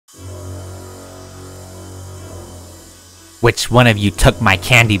Which one of you took my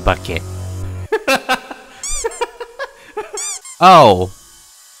candy bucket? Oh,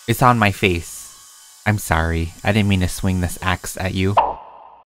 it's on my face. I'm sorry. I didn't mean to swing this axe at you.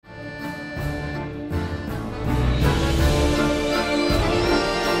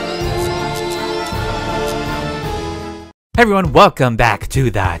 Hey everyone, welcome back to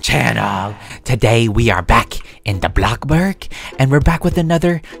the channel. Today we are back in the Bloxburg, and we're back with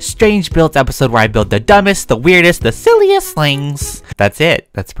another strange build episode where I build the dumbest, the weirdest, the silliest things. That's it.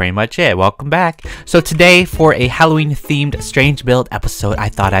 That's pretty much it. Welcome back. So today, for a Halloween themed strange build episode, I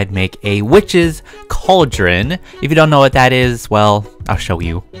thought I'd make a witch's cauldron. If you don't know what that is, well, I'll show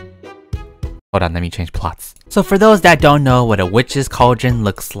you. Hold on, let me change plots. So for those that don't know what a witch's cauldron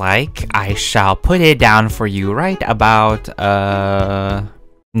looks like, I shall put it down for you right about,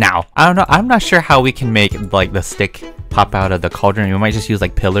 now. I don't know, I'm not sure how we can make, like, the stick pop out of the cauldron. We might just use,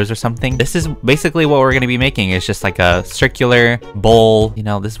 like, pillars or something. This is basically what we're gonna be making. It's just like a circular bowl. You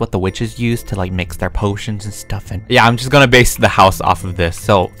know, this is what the witches use to, like, mix their potions and stuff. And yeah, I'm just gonna base the house off of this.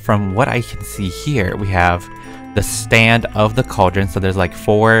 So from what I can see here, we have the stand of the cauldron. So there's like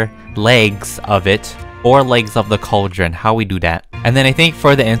 4 legs of it. 4 legs of the cauldron. How we do that? And then I think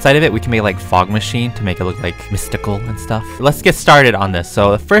for the inside of it, we can make like fog machine to make it look like mystical and stuff. Let's get started on this.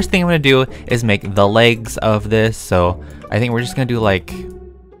 So the first thing I'm gonna do is make the legs of this. So I think we're just gonna do like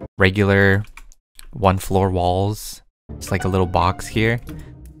regular 1 floor walls. It's like a little box here.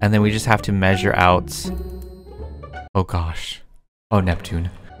 And then we just have to measure out. Oh gosh. Oh, Neptune.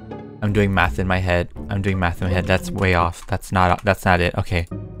 I'm doing math in my head. That's way off. That's not it. Okay.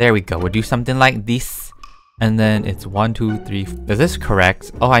 There we go. We'll do something like this. And then it's 1, 2, 3. Is this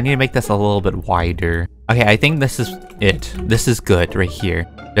correct? Oh, I need to make this a little bit wider. Okay, I think this is it. This is good right here.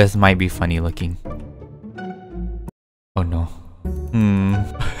 This might be funny looking. Oh no.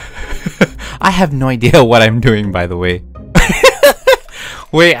 I have no idea what I'm doing, by the way.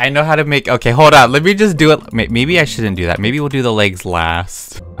 Wait, I know how to make... Okay, hold on. Let me just do it. Maybe I shouldn't do that. Maybe we'll do the legs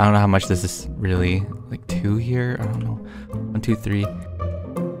last. I don't know how much this is really. Like 2 here? I don't know. 1, 2, 3.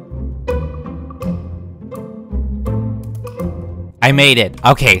 I made it.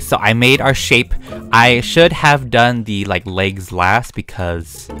 Okay, so I made our shape. I should have done the like legs last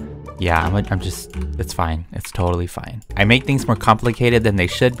because... Yeah, I'm just... It's fine. It's totally fine. I make things more complicated than they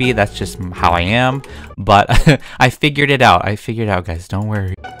should be. That's just how I am. But I figured it out. Guys. Don't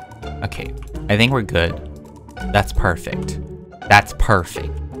worry. Okay. I think we're good. That's perfect. That's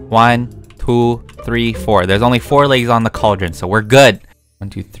perfect. 1, 2, 3, 4. There's only 4 legs on the cauldron, so we're good. 1,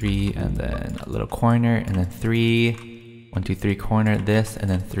 2, 3, and then a little corner, and then 3. 1, 2, 3, corner, this, and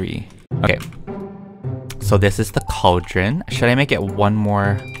then 3. Okay. So this is the cauldron. Should I make it one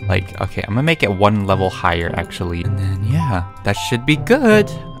more, like, okay, I'm gonna make it 1 level higher, actually. And then, yeah, that should be good.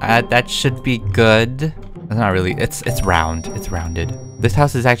 That should be good. It's not really, it's round. It's rounded. This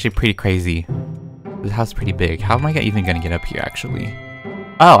house is actually pretty crazy. This house is pretty big. How am I even gonna get up here, actually?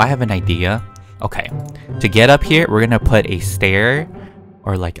 Oh, I have an idea. Okay, to get up here, we're gonna put a stair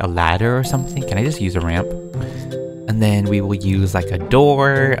or like a ladder or something. Can I just use a ramp? And then we will use like a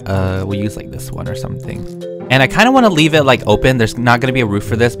door. We'll use like this one or something. And I kind of want to leave it like open. There's not going to be a roof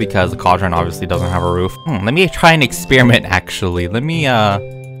for this because the cauldron obviously doesn't have a roof. Let me try and experiment actually. Let me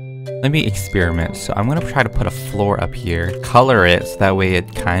experiment. So I'm going to try to put a floor up here. Color it so that way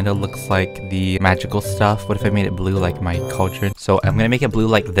it kind of looks like the magical stuff. What if I made it blue like my cauldron? So I'm going to make it blue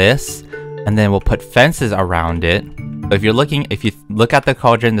like this. And then we'll put fences around it. So if you look at the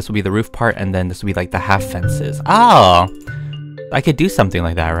cauldron, this will be the roof part, and then this will be like the half fences. Oh, I could do something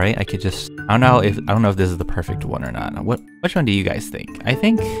like that, right? I could just, I don't know if this is the perfect one or not. Which one do you guys think? I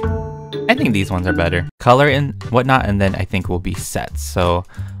think these ones are better. Color and whatnot, and then I think we'll be set. So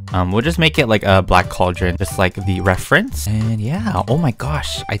we'll just make it like a black cauldron, just like the reference. And yeah, oh my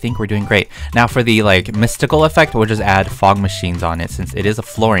gosh, I think we're doing great. Now for the like mystical effect, we'll just add fog machines on it since it is a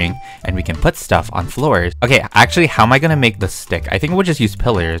flooring and we can put stuff on floors. Okay, actually, how am I gonna make the stick? I think we'll just use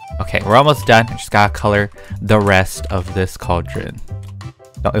pillars. Okay, we're almost done. I just gotta color the rest of this cauldron.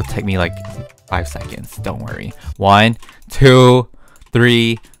 It'll take me like 5 seconds, don't worry. 1, 2,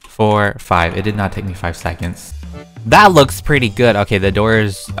 3, 4, 5. It did not take me 5 seconds. That looks pretty good. Okay, the door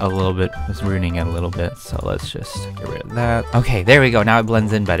is it's ruining it a little bit. So let's just get rid of that. Okay, there we go. Now it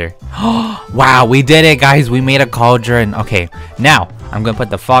blends in better. Wow, we did it, guys. We made a cauldron. Okay, now I'm gonna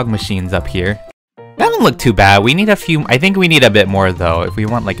put the fog machines up here. That don't look too bad. We need a few. I think we need a bit more though if we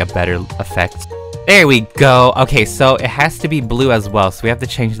want like a better effect. There we go. Okay, so it has to be blue as well. So we have to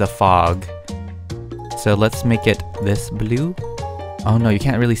change the fog. So let's make it this blue. Oh no, you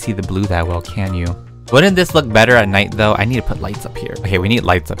can't really see the blue that well, can you? Wouldn't this look better at night though? I need to put lights up here. Okay, we need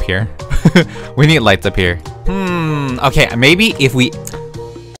lights up here. We need lights up here. Okay, maybe if we...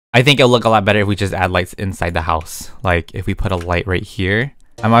 I think it'll look a lot better if we just add lights inside the house. Like, if we put a light right here.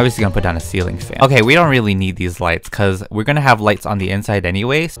 I'm obviously gonna put down a ceiling fan. Okay, we don't really need these lights because we're gonna have lights on the inside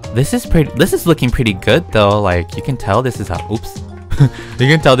anyways. This is looking pretty good though. Like, you can tell this is a... Oops. You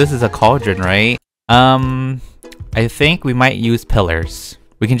can tell this is a cauldron, right? I think we might use pillars.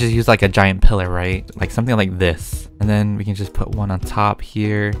 We can just use like a giant pillar, right? Like something like this. And then we can just put one on top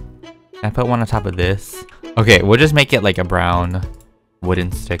here. And put one on top of this. Okay, we'll just make it like a brown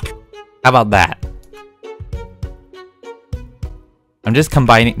wooden stick. How about that? I'm just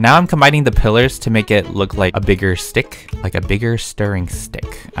combining... Now I'm combining the pillars to make it look like a bigger stick. Like a bigger stirring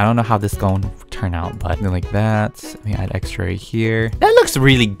stick. I don't know how this is going to turn out, but something like that. Let me add extra right here. That looks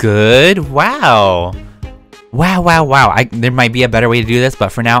really good. Wow. Wow. There might be a better way to do this, but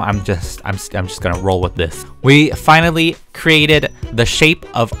for now, I'm just gonna roll with this. We finally created the shape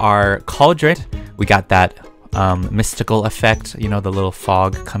of our cauldron. We got that mystical effect, you know, the little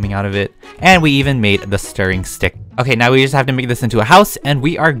fog coming out of it. And we even made the stirring stick. Okay, now we just have to make this into a house and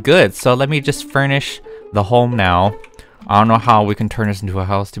we are good. So let me just furnish the home now. I don't know how we can turn this into a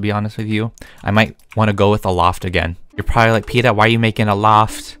house, to be honest with you. I might want to go with a loft again. You're probably like, Peter, why are you making a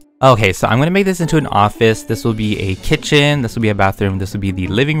loft? Okay, so I'm going to make this into an office. This will be a kitchen. This will be a bathroom. This will be the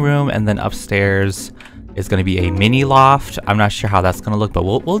living room. And then upstairs is going to be a mini loft. I'm not sure how that's going to look, but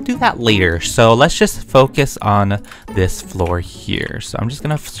we'll do that later. So let's just focus on this floor here. So I'm just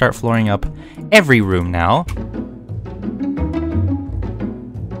going to start flooring up every room now.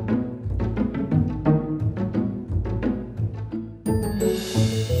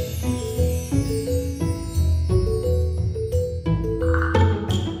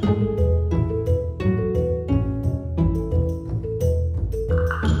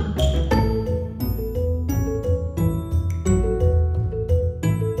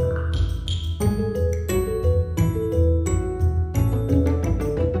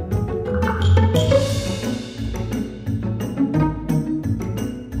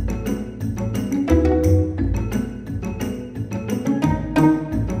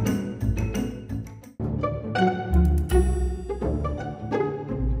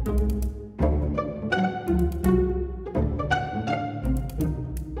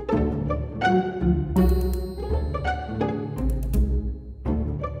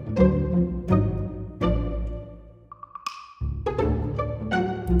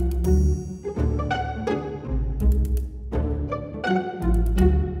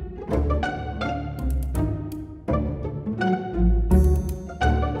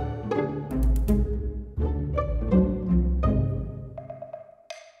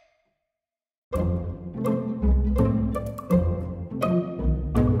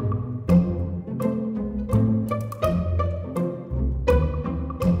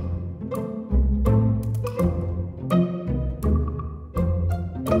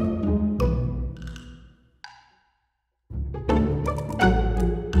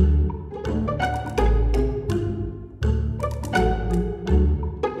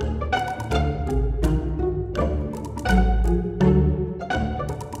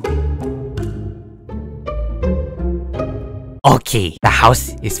 Okay, the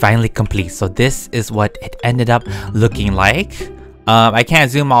house is finally complete. So this is what it ended up looking like. I can't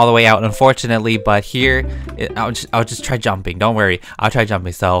zoom all the way out, unfortunately, but here, I'll just try jumping. Don't worry, I'll try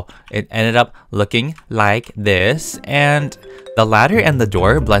jumping. So it ended up looking like this, and the ladder and the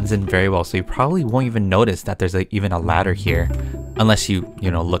door blends in very well. So you probably won't even notice that there's even a ladder here, unless you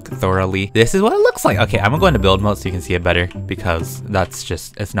look thoroughly. This is what it looks like. Okay, I'm gonna go into build mode so you can see it better, because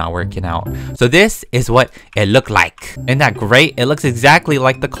it's not working out. So this is what it looked like. Isn't that great? It looks exactly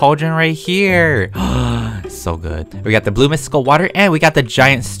like the cauldron right here. So good. We got the blue mystical water and we got the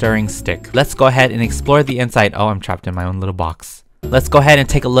giant stirring stick. Let's go ahead and explore the inside. Oh, I'm trapped in my own little box. Let's go ahead and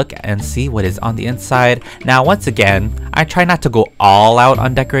take a look and see what is on the inside. Now, once again, I try not to go all out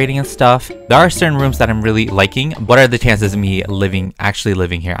on decorating and stuff. There are certain rooms that I'm really liking. What are the chances of me actually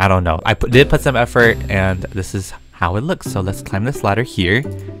living here? I don't know. I did put some effort, and this is how it looks. So let's climb this ladder here.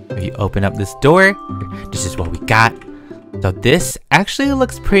 If you open up this door, this is what we got. So this actually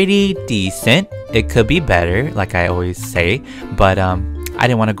looks pretty decent. It could be better, like I always say, but I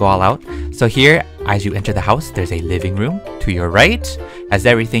didn't want to go all out. So here, as you enter the house, there's a living room to your right. Has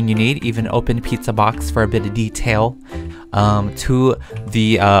everything you need, even open pizza box for a bit of detail. To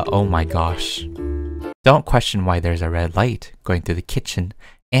the, oh my gosh. Don't question why there's a red light going through the kitchen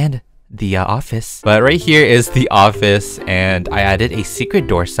and the office. But right here is the office, and I added a secret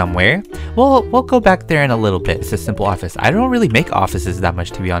door somewhere. We'll go back there in a little bit. It's a simple office. I don't really make offices that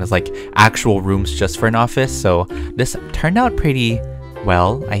much, to be honest, like actual rooms just for an office. So this turned out pretty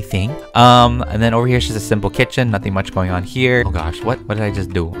well, I think. And then over here is just a simple kitchen. Nothing much going on here. Oh gosh, what did I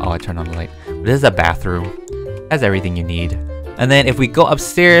just do? Oh, I turned on the light. This is a bathroom. Has everything you need. And then if we go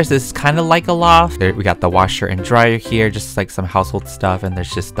upstairs, this is kind of like a loft. There, we got the washer and dryer here, just like some household stuff. And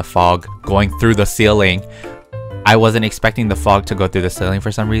there's just the fog going through the ceiling. I wasn't expecting the fog to go through the ceiling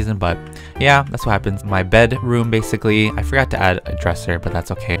for some reason, but yeah, that's what happens. My bedroom, basically. I forgot to add a dresser, but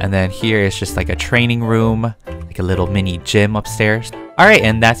that's okay. And then here is just like a training room, like a little mini gym upstairs. Alright,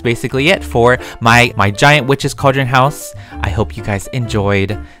 and that's basically it for my giant witch's cauldron house. I hope you guys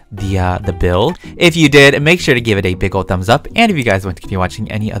enjoyed the build. If you did, make sure to give it a big old thumbs up. And if you guys want to continue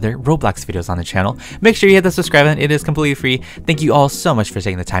watching any other Roblox videos on the channel, make sure you hit the subscribe button. It is completely free. Thank you all so much for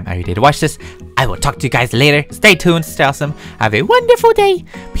taking the time out of your day to watch this. I will talk to you guys later. Stay tuned, stay awesome. Have a wonderful day.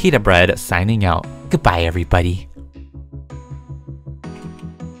 Pita Bread signing out. Goodbye, everybody.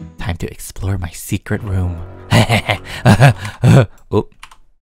 Time to explore my secret room. Oh.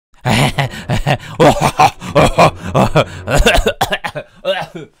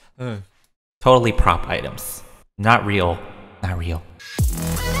 Totally prop items. Not real. Not real.